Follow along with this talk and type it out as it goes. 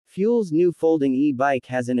Fuell's new folding e-bike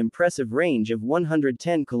has an impressive range of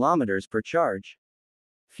 110 kilometers per charge.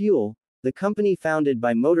 Fuell, the company founded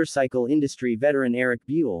by motorcycle industry veteran Erik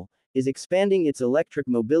Buell, is expanding its electric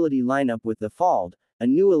mobility lineup with the Folld, a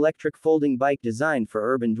new electric folding bike designed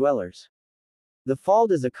for urban dwellers. The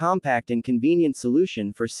Folld is a compact and convenient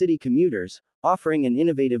solution for city commuters, offering an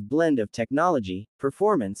innovative blend of technology,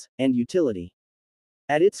 performance, and utility.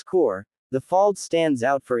 At its core, the Folld stands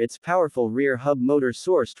out for its powerful rear hub motor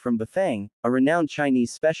sourced from Bafang, a renowned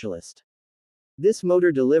Chinese specialist. This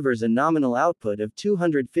motor delivers a nominal output of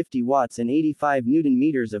 250 watts and 85 Newton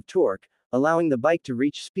meters of torque, allowing the bike to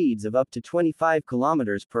reach speeds of up to 25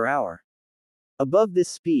 kilometers per hour. Above this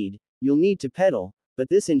speed, you'll need to pedal, but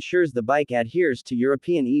this ensures the bike adheres to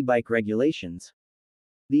European e-bike regulations.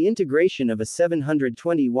 The integration of a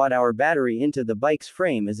 720 watt-hour battery into the bike's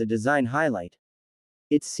frame is a design highlight.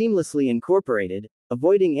 It's seamlessly incorporated,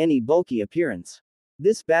 avoiding any bulky appearance.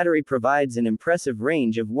 This battery provides an impressive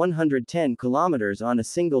range of 110 kilometers on a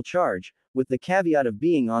single charge, with the caveat of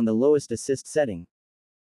being on the lowest assist setting.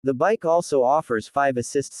 The bike also offers 5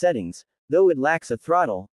 assist settings, though it lacks a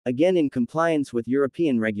throttle, again in compliance with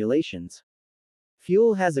European regulations.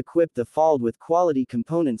 Fuell has equipped the Folld with quality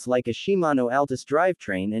components like a Shimano Altus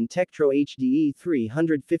drivetrain and Tektro HDE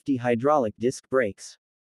 350 hydraulic disc brakes.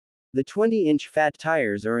 The 20-inch fat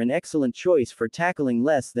tires are an excellent choice for tackling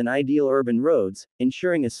less than ideal urban roads,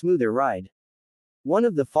 ensuring a smoother ride. One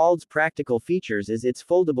of the Folld's practical features is its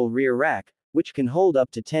foldable rear rack, which can hold up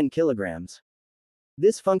to 10 kilograms.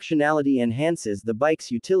 This functionality enhances the bike's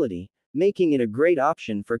utility, making it a great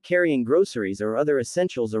option for carrying groceries or other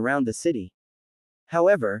essentials around the city.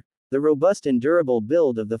 However, the robust and durable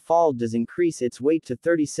build of the Folld does increase its weight to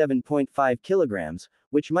 37.5 kilograms,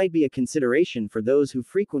 which might be a consideration for those who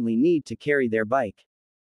frequently need to carry their bike.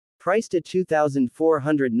 Priced at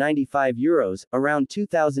 €2,495, around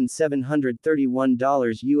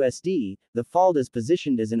 $2,731 USD, the Folld is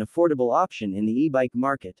positioned as an affordable option in the e-bike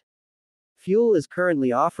market. Fuell is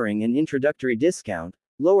currently offering an introductory discount,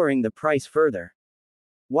 lowering the price further.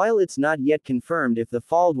 While it's not yet confirmed if the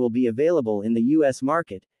Folld will be available in the US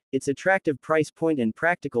market, its attractive price point and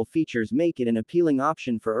practical features make it an appealing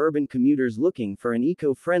option for urban commuters looking for an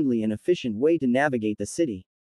eco-friendly and efficient way to navigate the city.